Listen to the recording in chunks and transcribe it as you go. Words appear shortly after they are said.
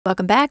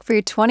Welcome back for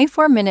your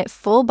 24-minute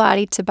full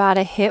body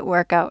Tabata HIIT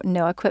workout.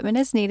 No equipment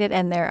is needed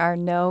and there are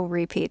no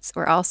repeats.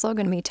 We're also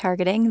going to be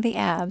targeting the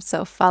abs,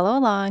 so follow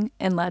along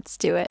and let's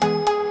do it.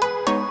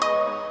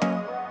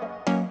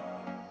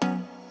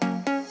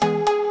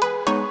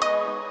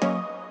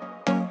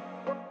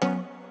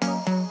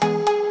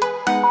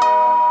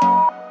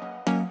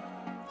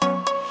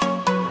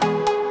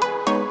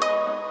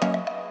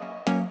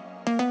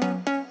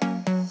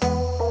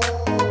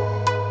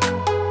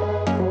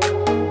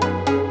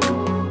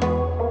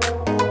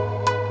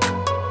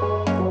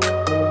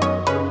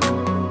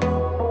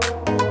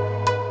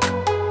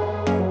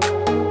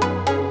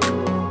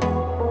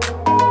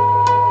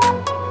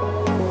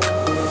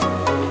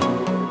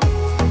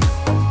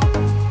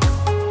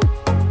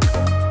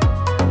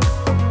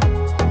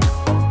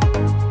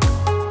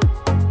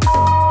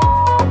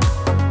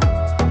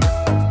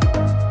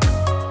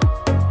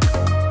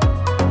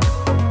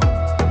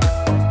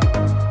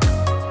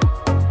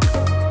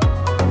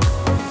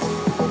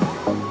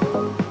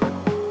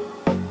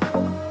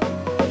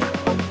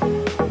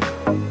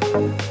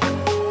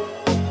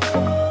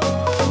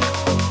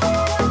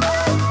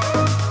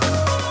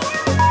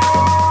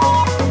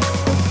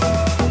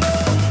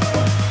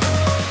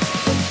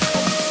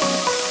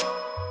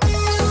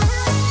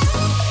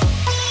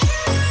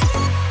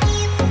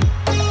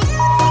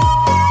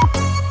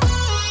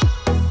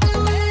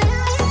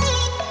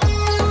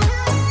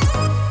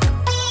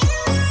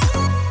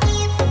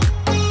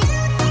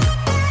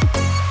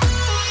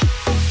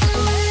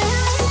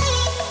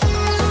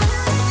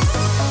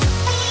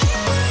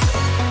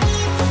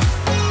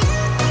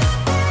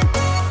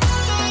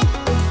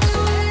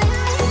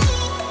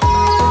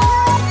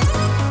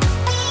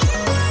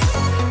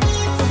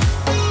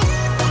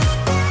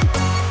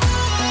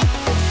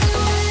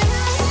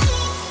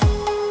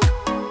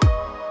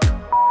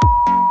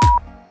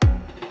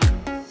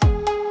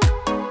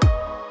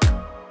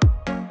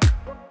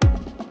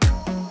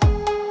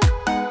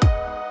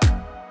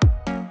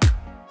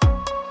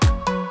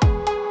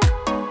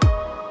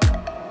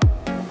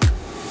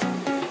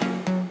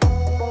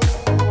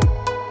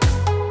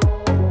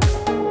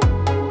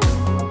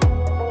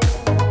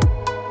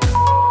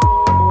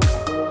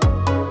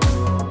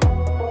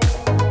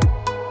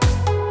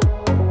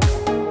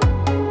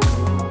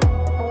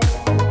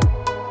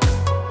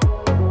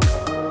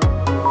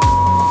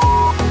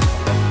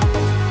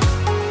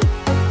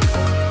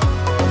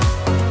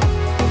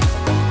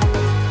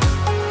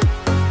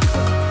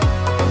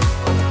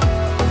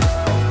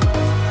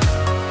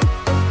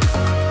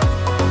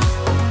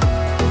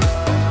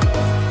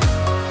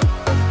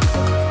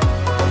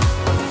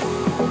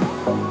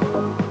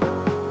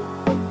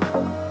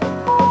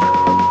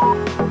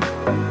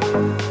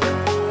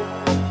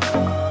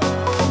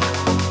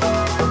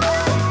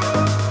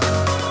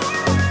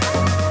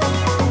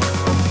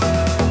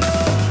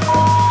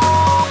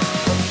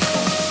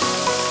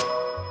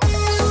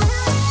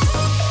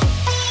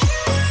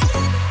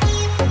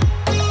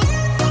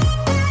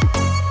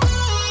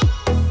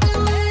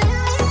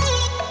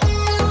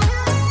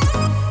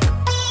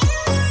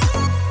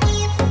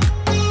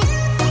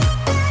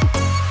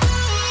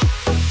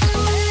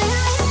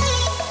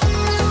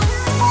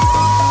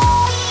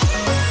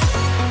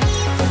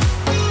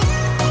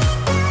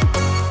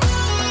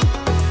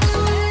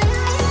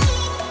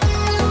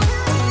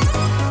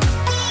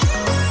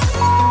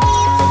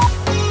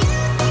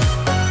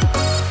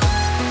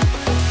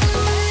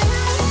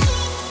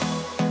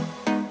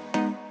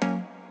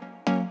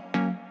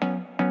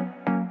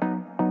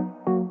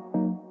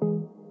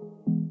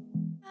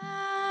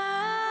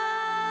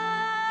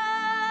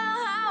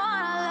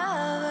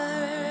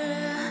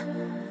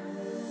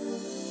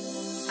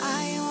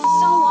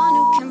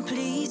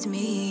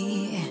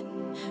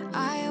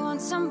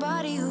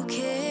 Somebody who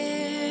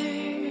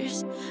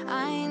cares.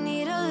 I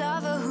need a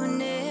lover who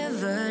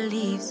never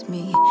leaves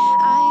me.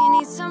 I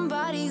need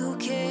somebody who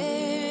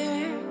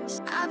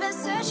cares. I've been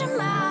searching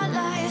my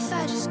life,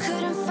 I just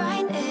couldn't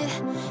find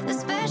it. The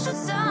special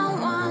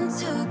someone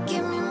to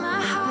give me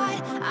my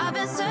heart. I've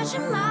been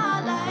searching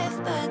my life,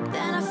 but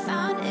then I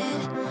found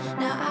it.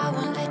 Now I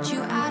won't let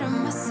you out of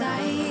my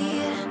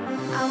sight.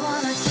 I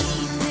wanna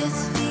keep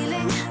this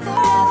feeling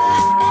forever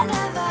and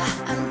ever.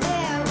 I'm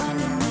there when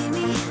you need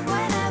me,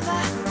 whenever,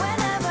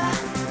 whenever.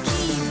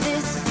 Keep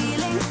this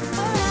feeling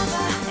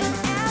forever and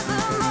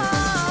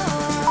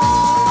evermore.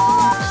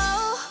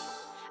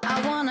 I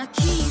wanna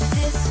keep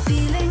this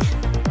feeling.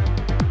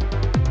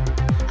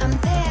 I'm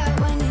there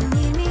when you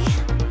need me.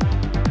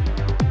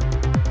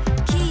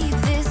 Keep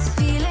this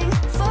feeling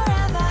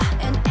forever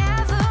and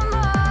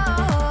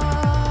evermore.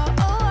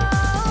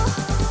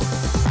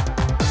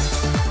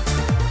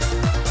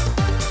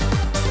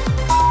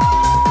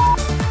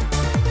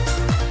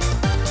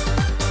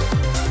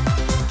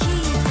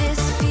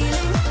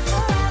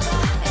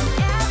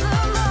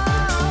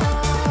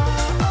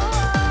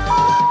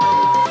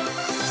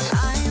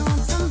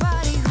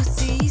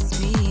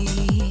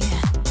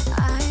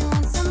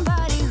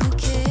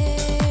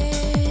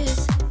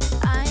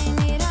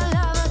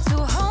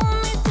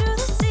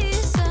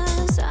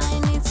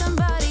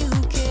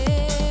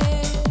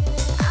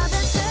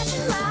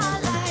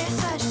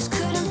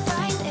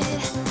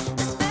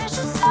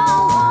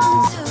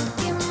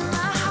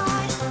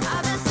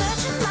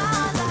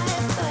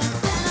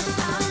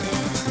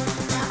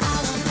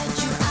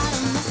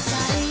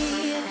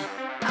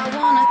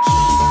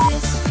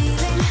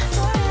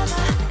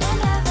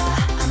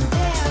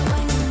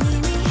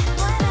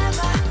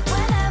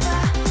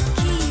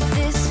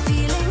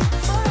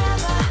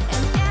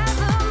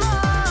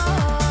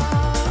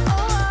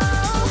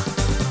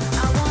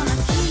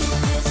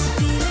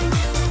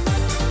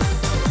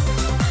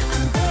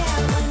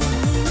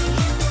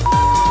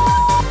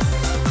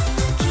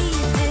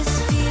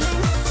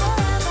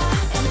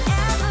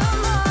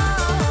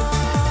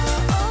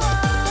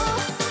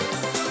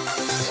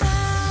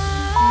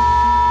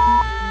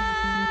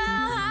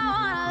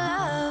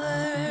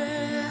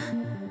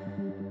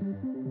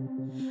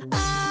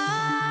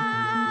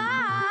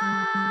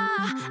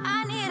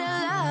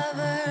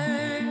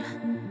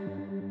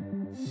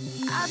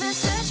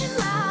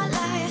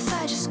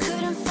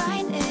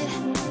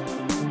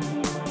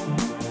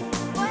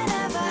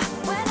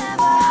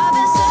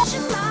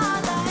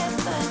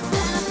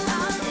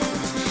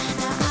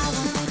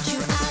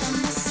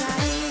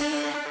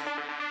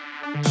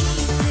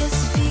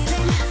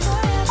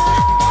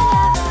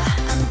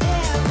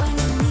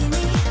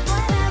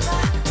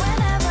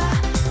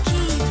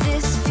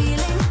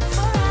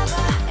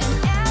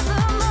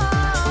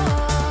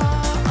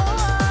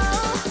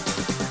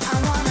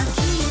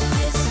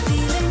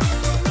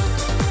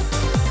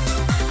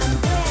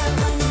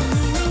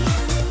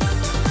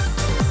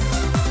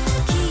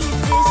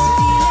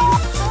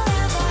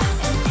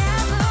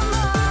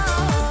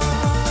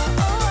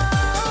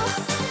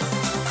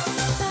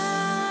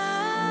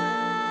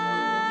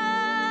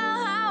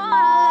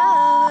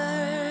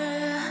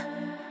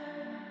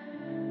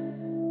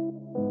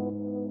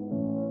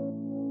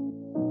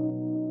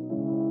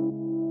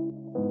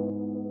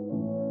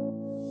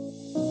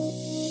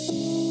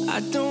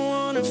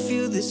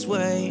 this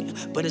way,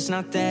 but it's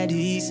not that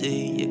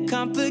easy. You're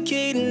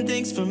complicating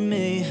things for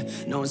me.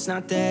 No, it's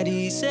not that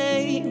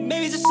easy.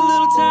 Maybe just a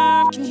little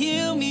time can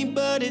heal me,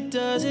 but it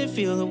doesn't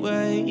feel the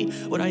way.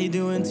 What are you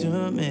doing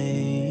to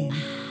me?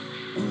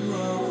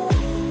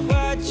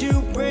 Why'd you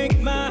break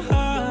my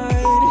heart?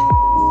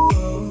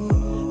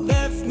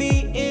 Left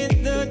me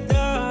in the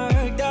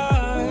dark,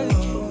 dark.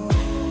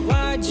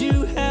 Why'd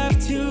you have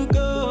to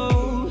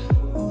go?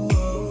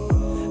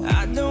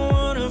 I don't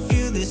wanna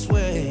feel this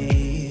way.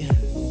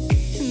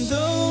 And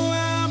though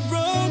I'm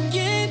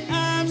broken,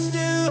 I'm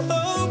still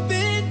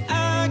hoping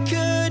I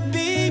could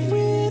be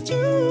with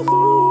you.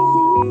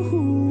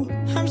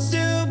 I'm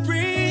still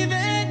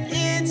breathing,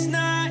 it's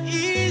not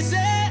easy.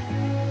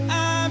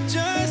 I'm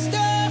just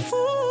a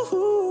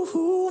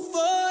fool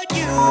for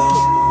you.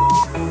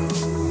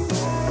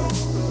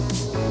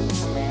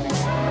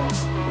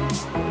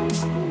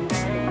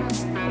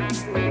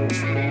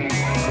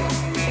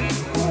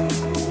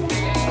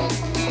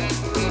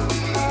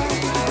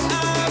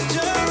 I'm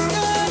just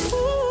a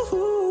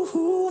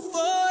fool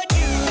for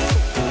you.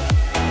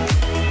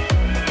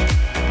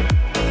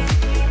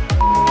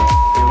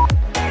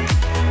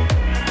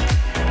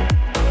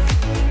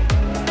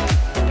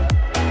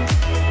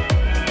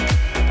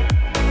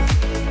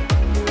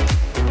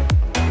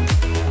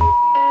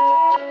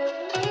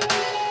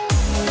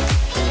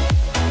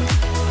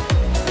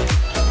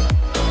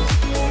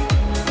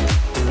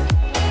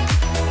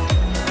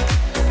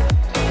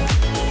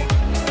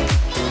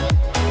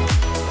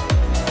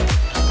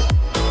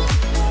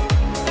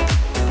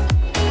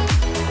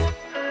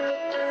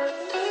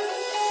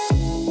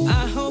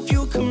 I hope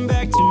you'll come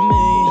back to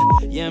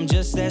me. Yeah, I'm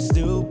just that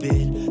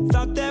stupid.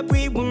 Thought that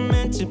we were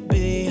meant to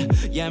be.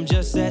 Yeah, I'm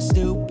just that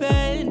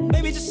stupid.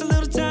 Maybe just a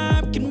little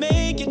time can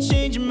make you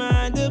change your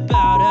mind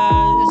about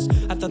us.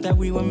 I thought that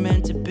we were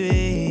meant to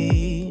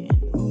be.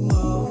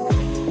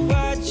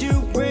 Why'd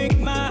you break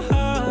my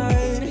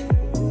heart?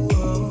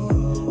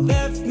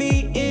 Left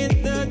me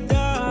in the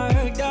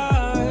dark,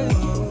 dark.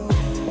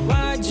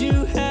 Why'd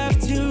you have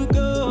to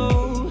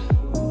go?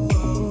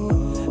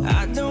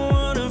 I don't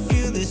wanna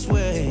feel this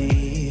way.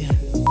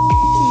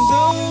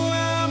 Though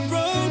I'm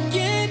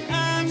broken,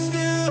 I'm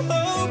still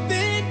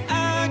hoping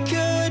I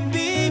could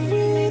be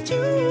with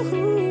you.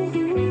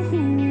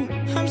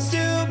 I'm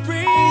still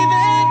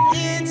breathing,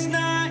 it's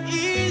not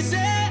easy.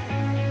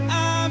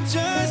 I'm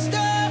just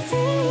a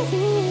fool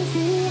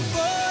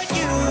for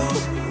you.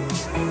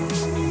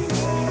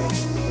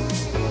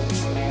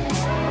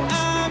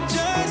 I'm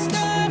just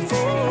a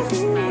fool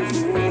for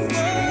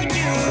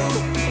you.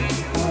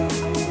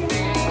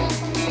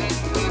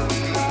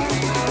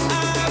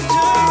 I'm just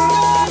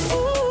a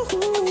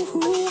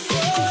fool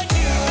for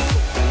you.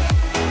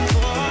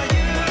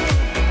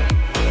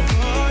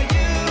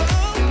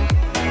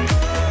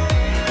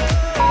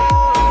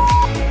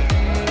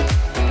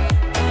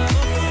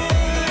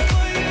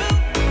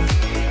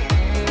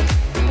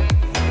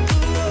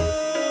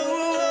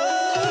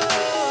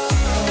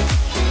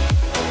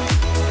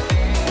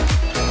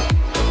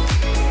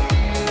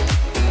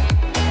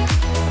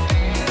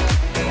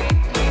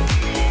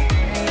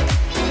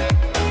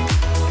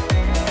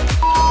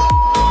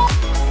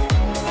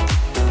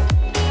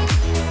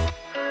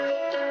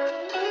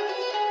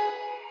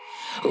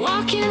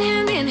 Walking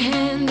hand in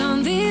hand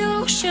on the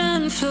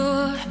ocean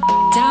floor,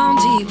 down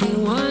deep we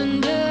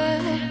wonder.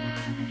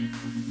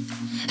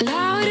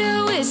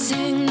 Louder we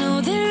sing,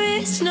 no there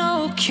is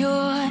no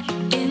cure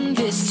in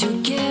this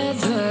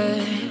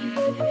together.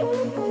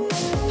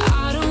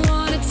 I don't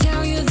wanna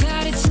tell you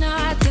that it's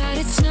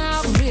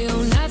not real.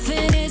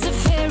 Nothing is a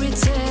fairy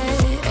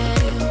tale.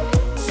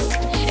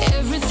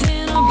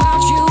 Everything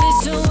about you is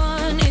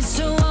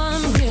so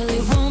unreal.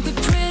 It won't be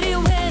pretty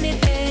when it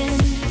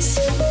ends.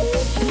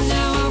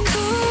 Now how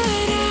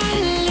could I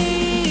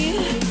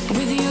leave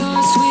with your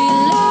sweet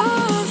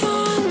love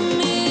on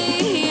me?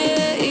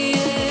 Yeah,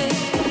 yeah.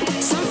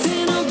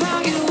 Something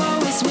about you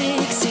always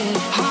makes it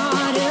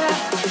harder.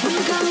 When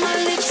you got my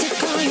lipstick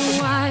on your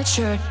white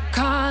shirt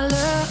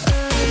collar.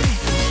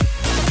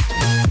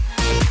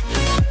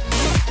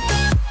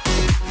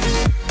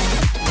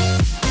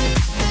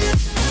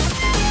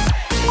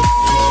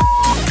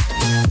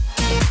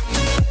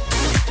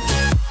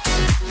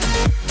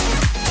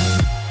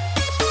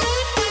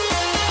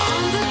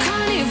 On the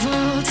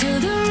carnival till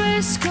the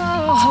rest go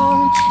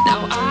home.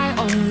 Now I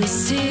only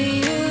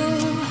see you.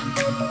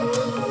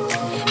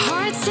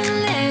 Hearts and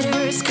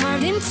letters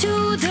carved into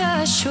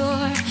the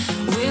shore.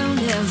 We'll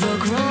never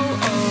grow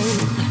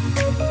old.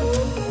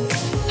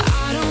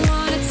 I don't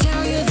wanna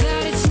tell you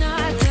that it's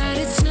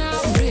not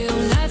real.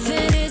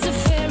 Nothing is a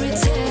fairy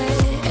tale.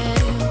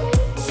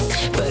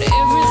 But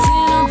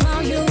everything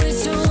about you is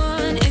so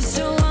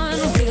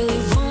unreal.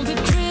 It won't be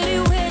pretty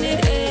when it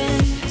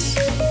ends.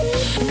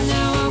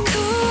 Now how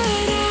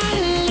could I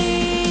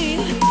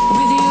leave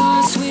with your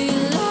sweet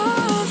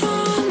love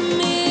on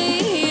me?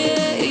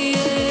 Yeah,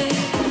 yeah.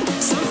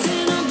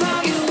 Something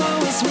about you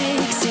always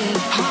makes it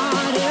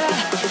harder.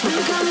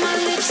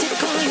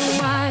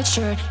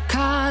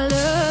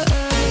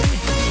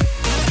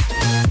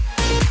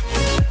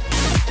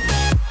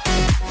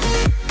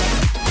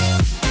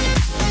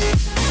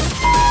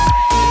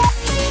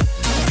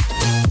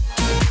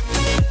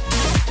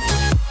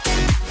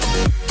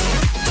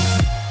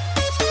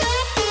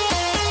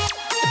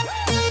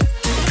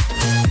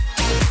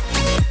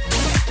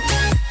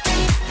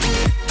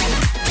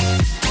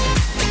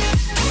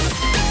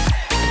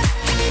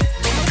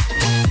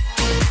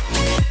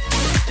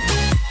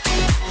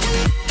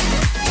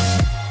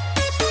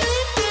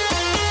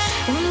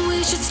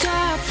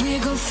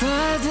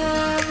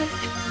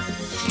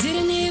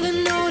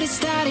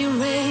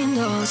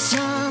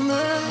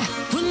 summer,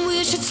 when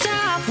we should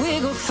stop,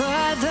 we go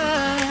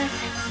further.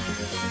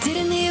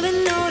 Didn't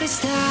even notice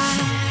that.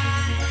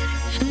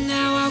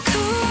 Now how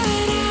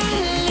could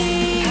I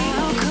leave?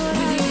 How could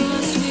with your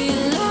sweet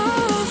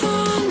love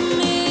on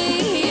me?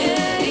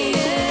 Yeah,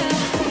 yeah.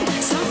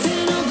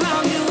 Something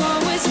about you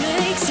always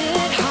makes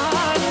it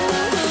harder.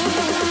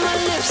 Got my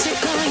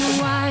lipstick on your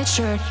white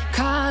shirt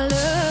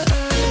collar.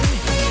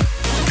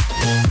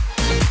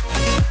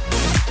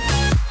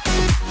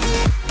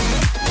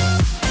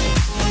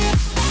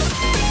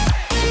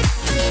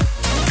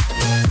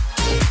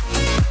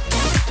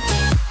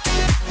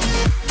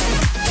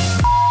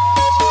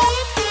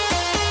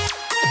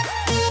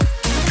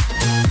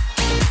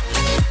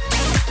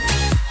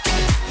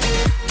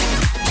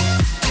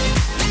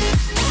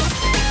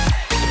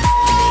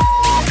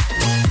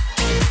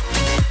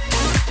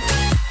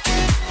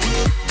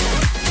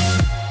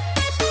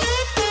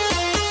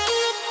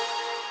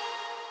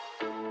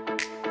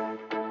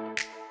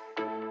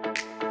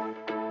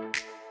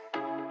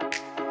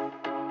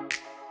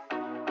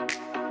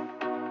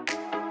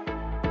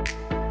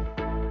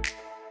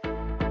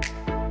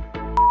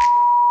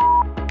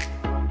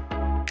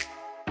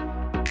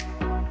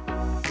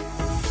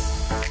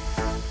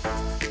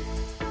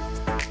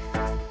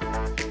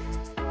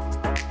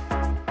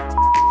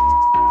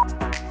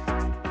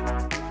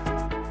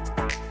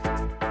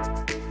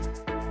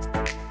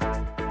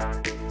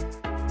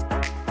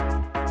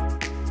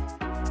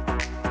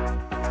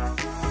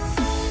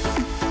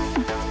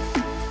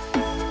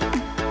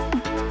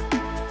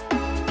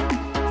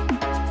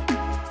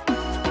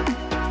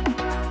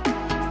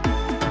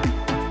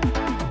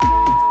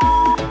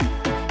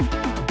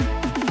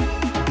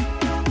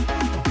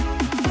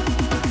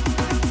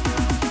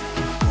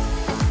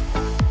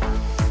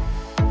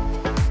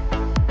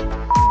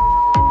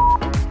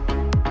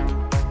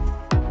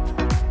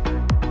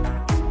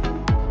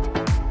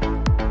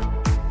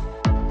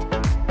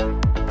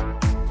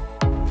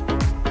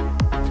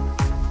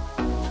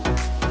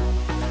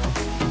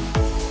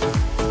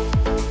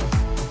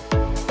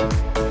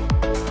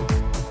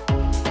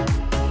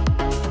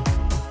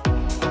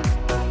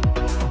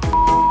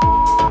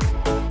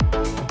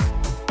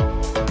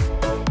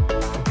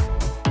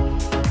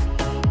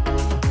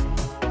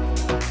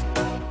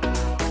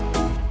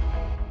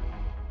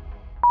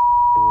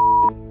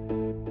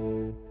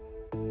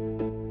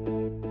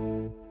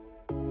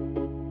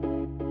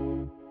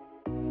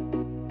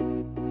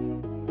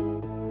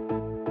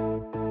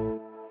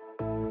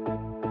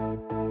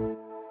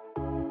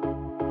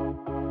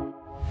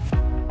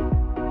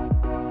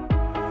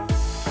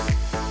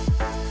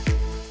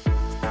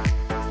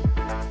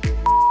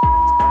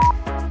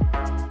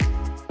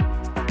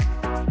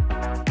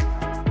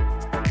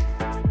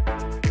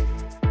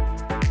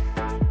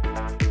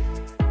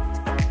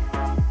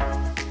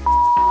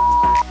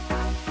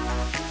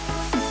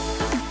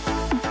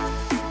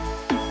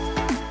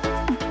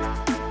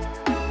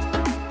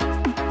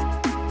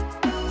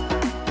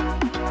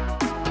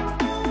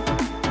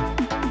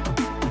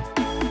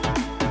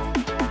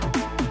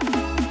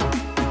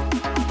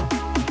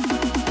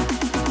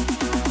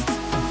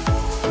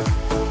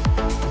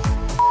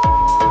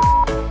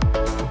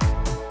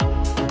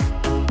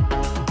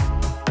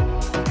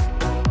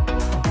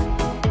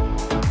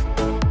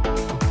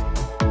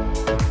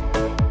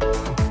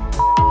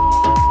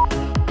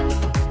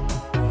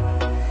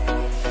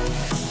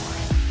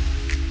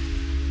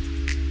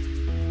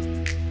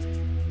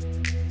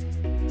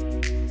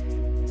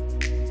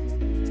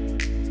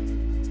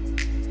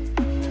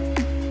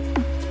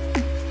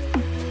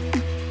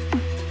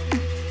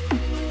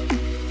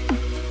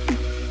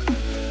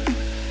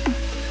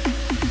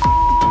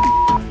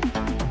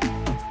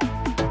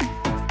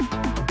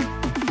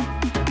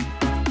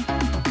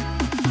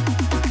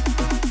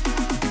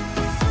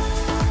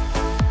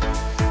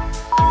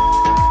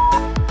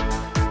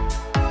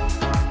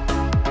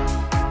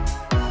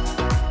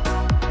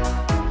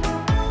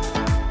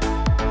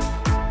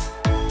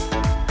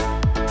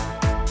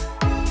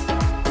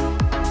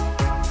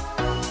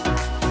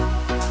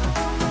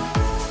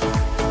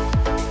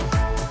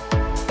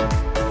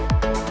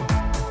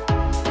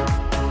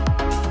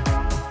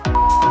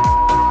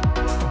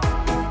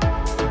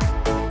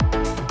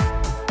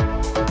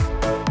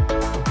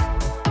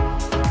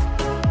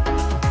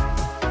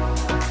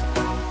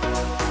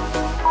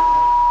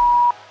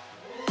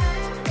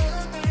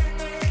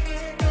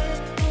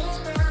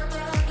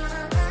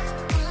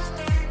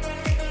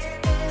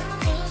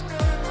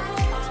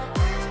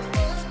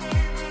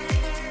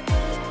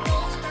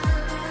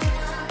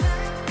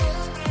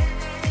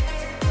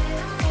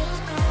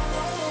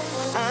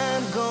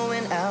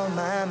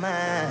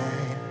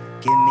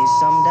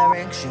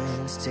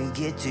 directions to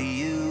get to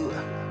you.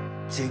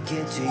 To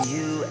get to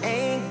you,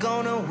 ain't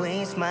gonna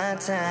waste my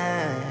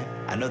time.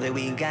 I know that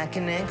we got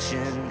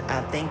connection,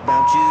 I think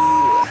about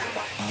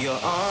you. You're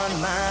on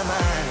my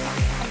mind,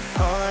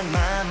 on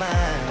my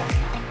mind,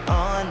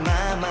 on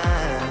my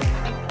mind.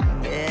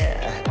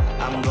 Yeah,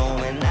 I'm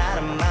going out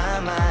of my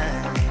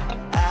mind,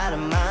 out of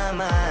my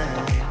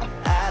mind,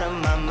 out of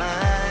my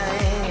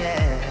mind,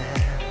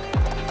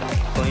 yeah.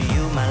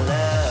 my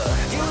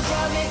love. You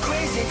drive me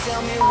crazy,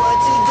 tell me what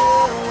to do,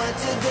 what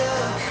to do.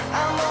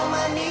 I'm on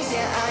my knees,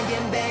 yeah, I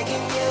am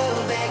begging you,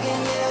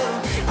 begging you.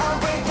 I'll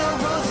break the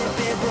rules if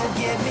it will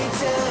get me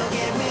to,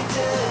 yeah.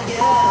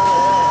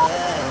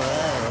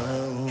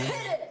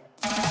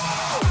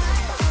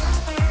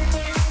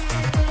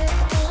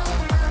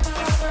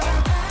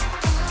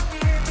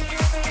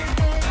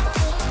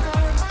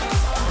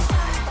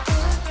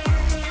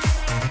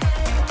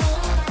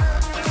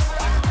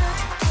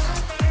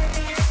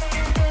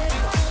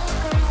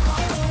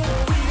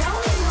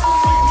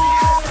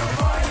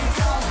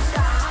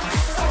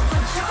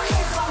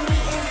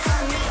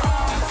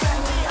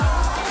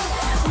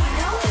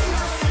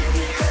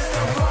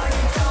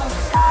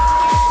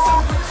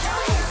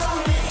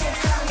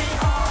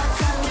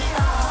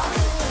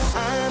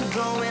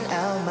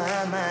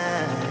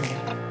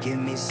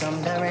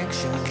 Some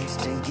directions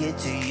to get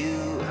to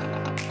you,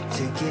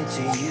 to get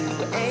to you.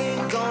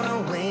 Ain't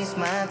gonna waste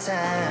my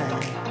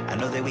time. I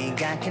know that we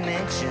got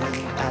connection.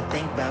 I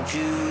think about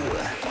you,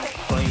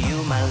 for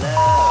you, my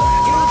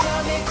love. You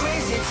drive me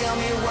crazy, tell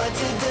me what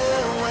to do,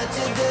 what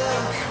to do.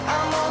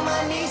 I'm on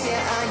my knees,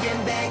 yeah, I am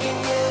begging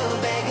you,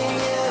 begging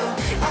you.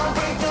 I'll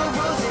break the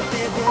rules if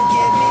it will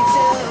get me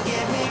to,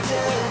 yeah.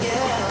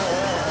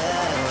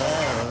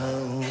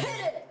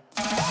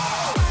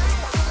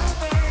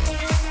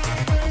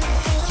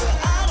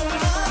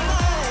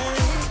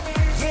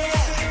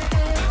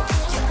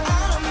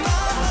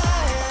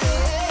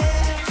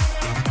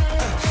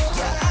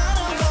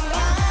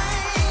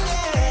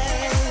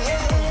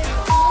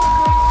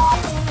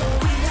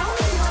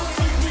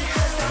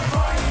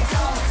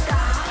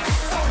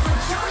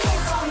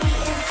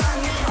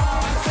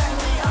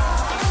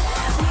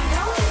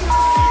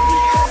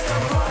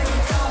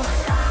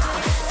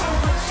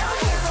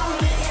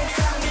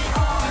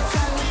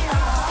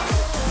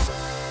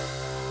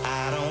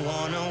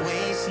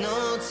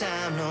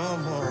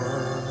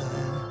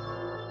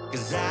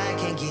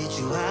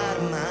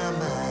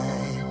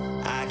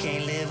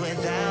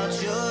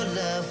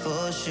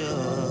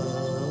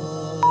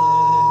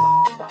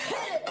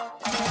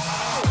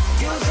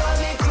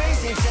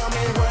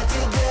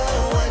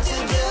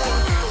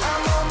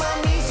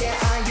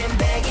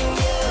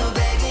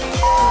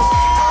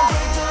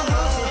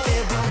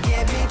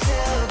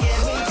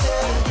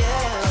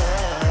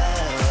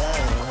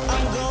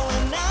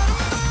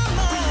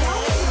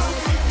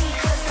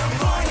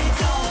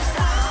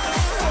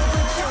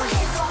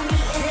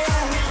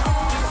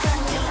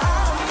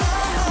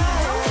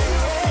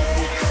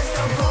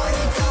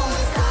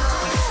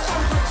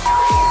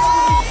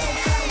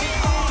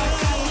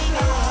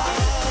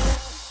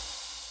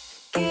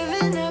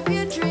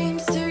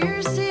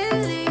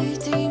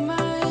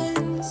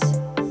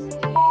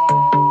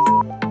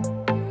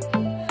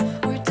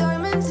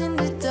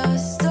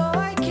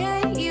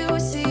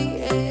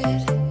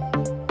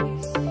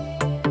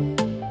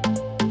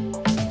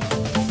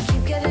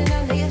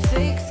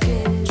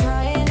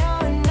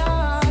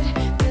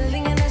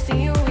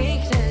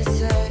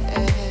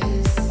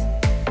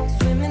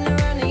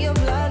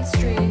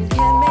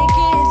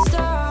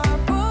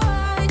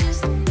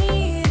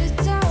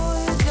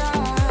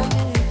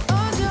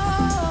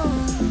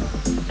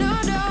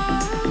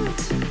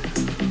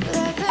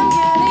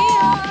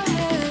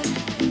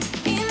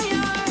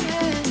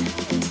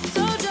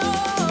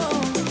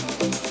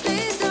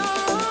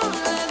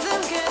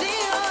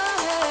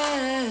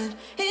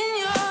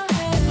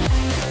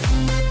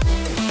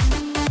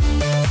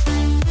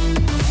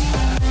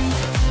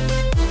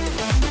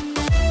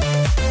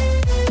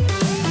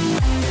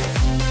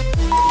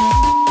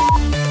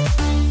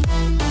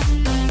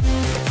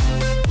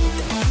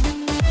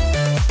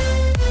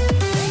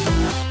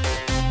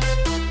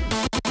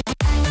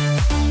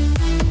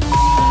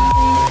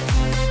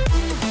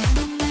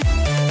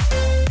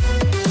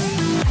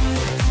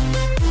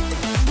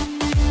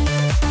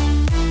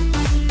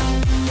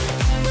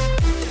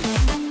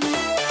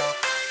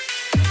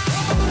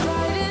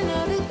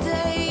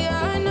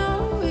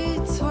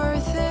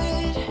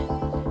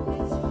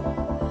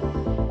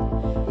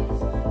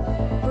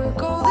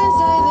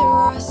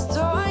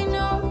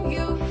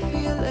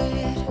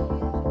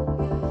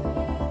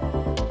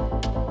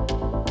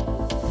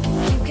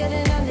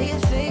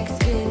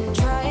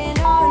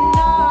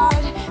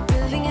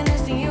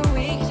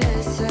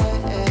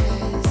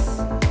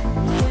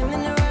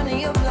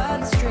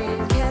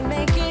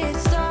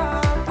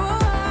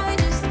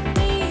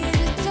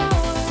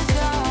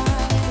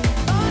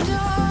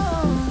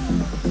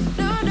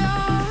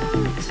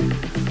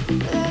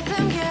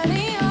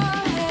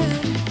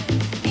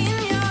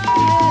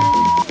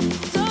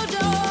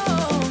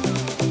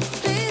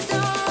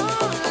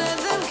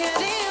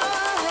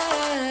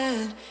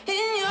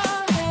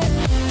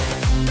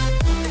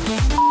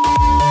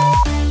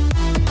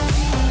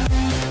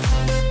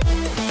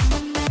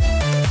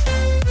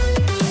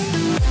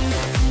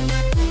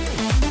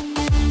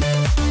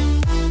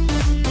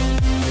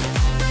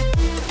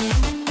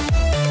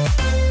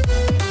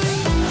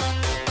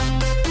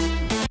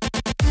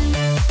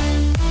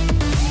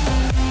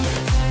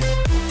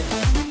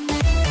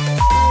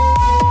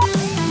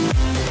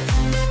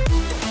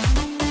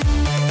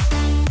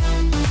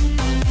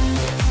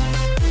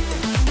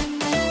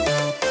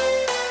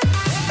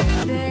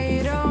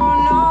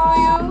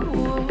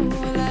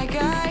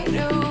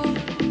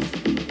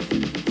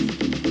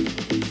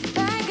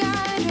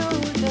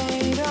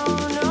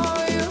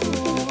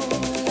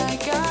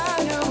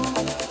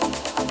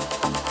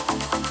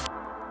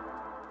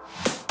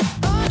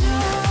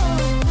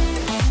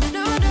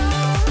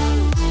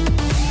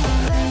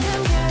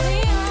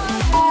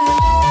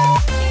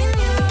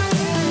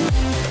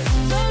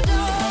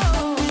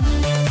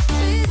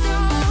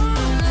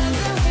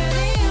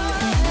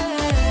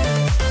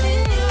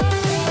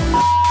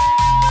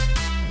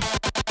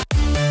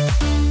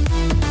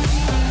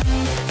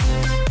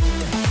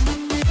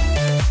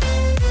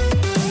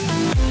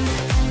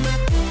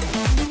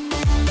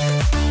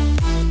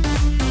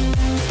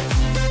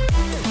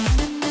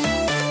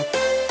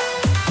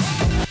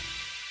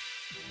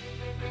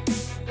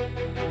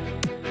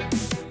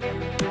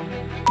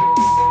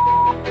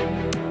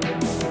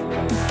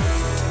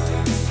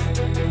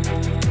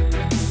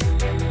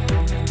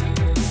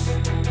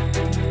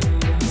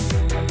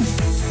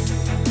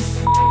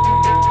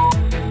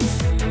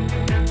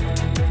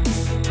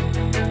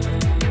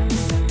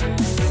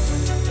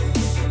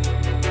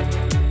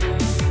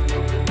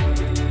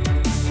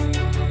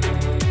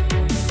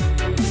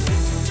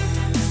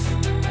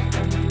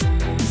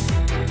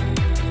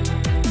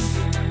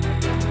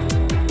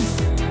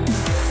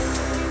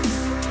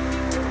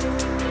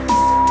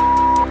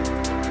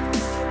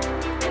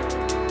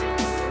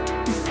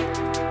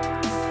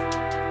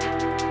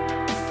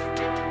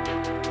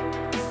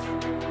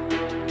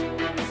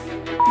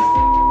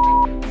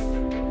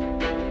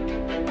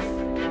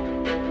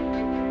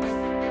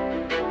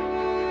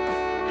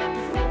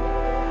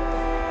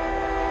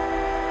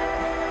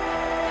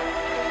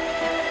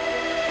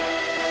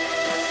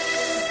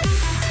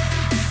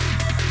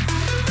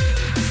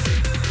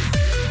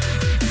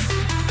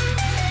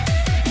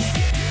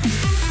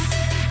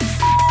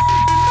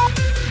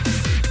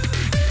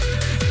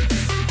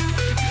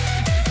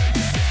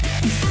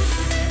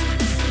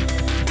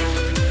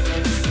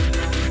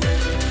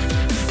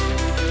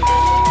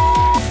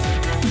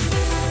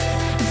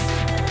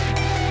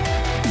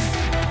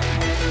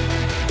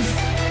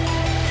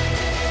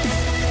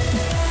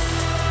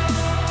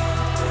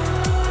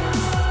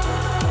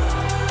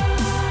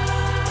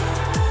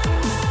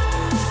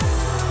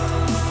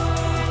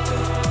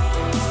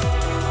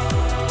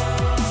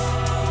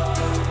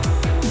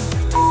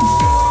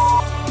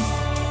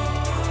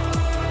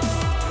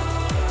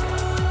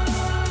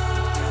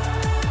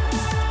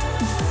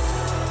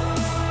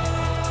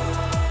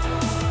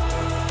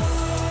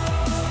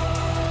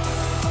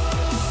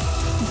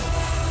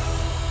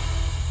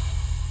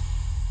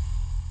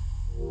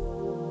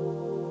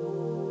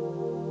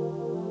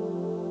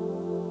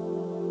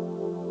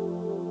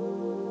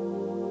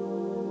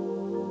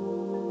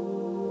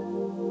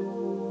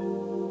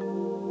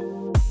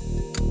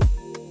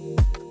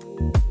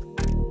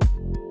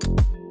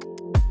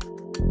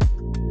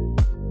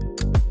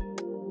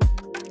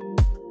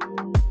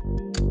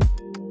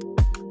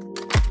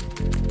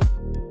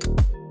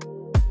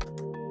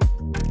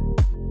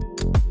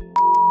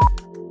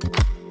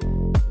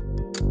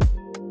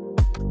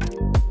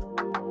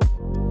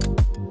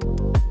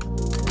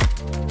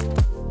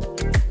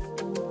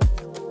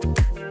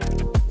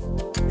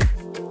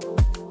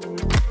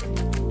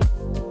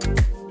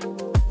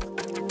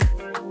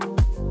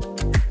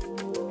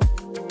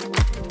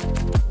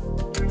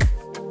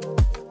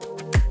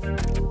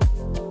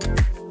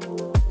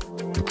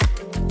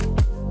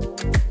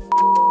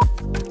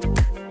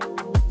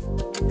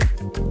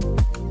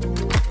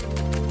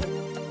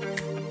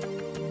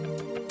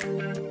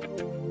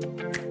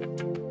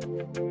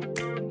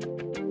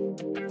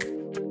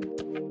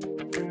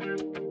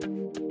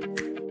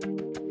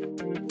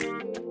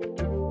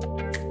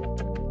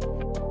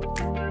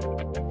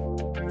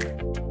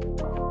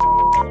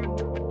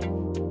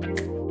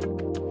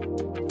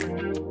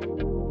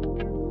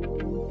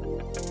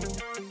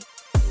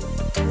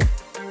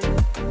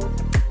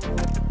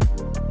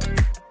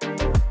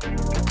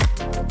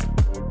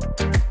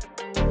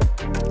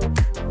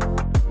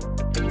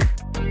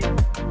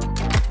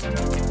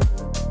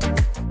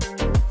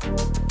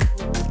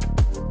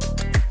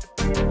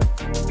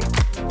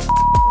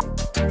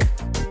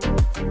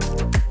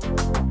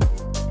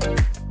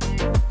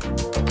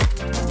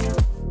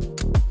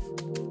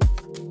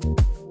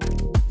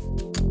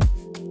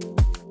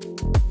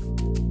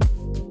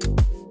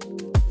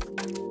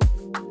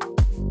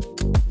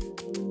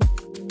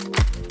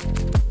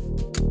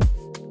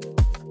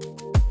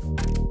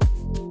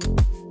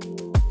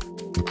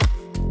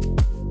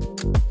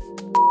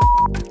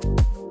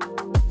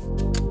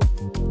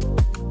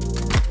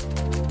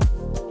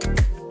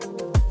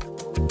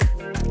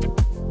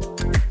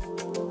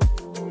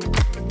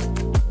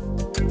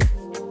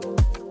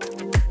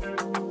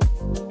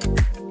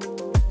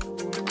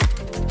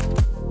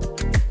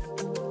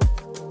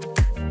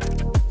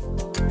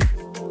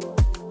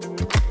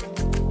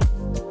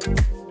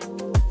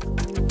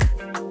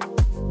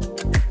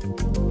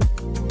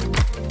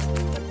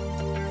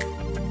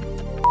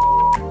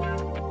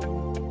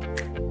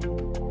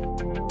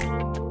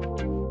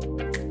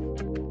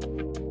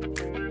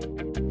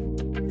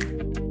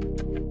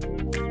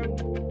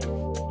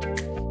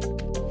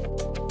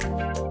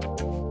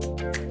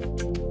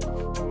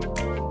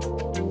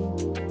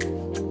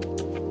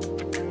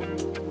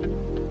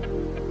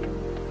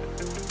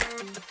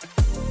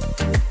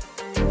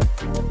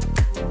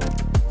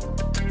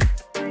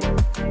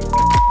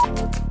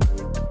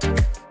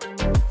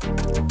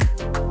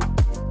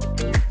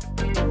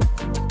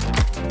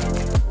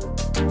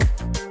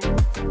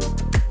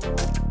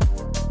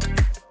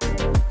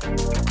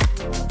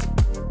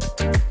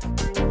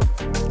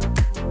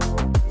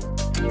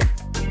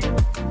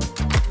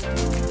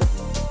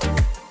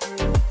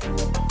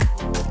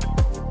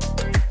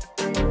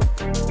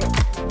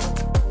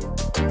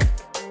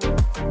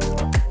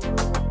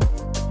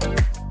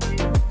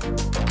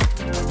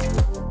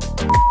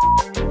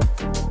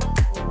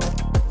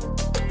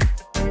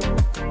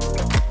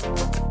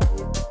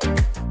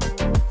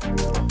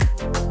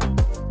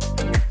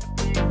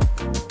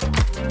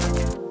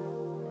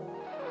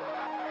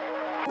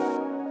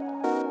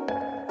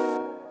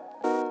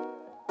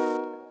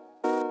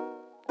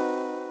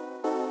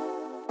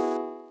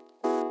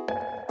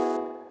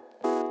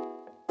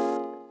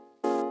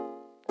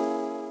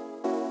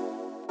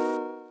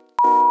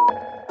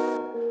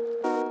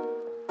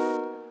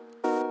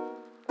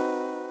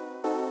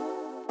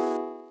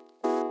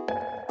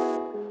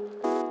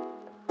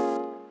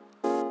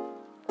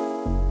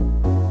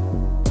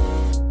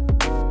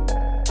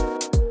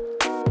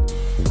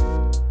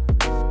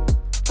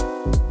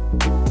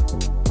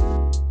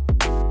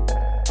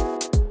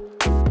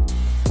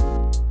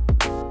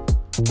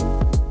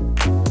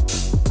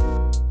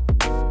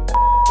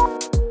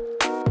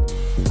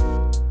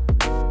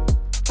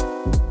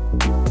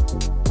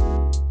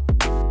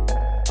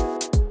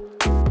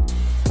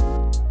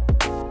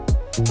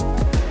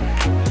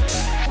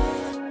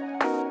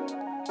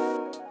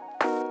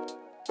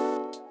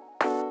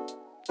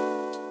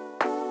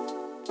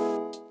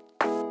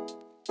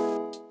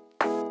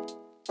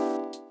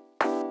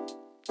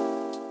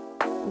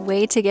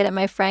 Way to get it,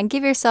 my friend.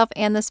 Give yourself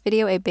and this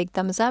video a big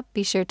thumbs up.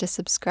 Be sure to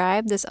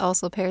subscribe. This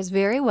also pairs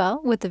very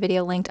well with the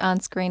video linked on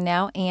screen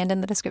now and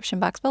in the description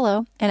box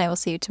below. And I will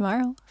see you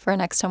tomorrow for our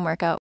next home workout.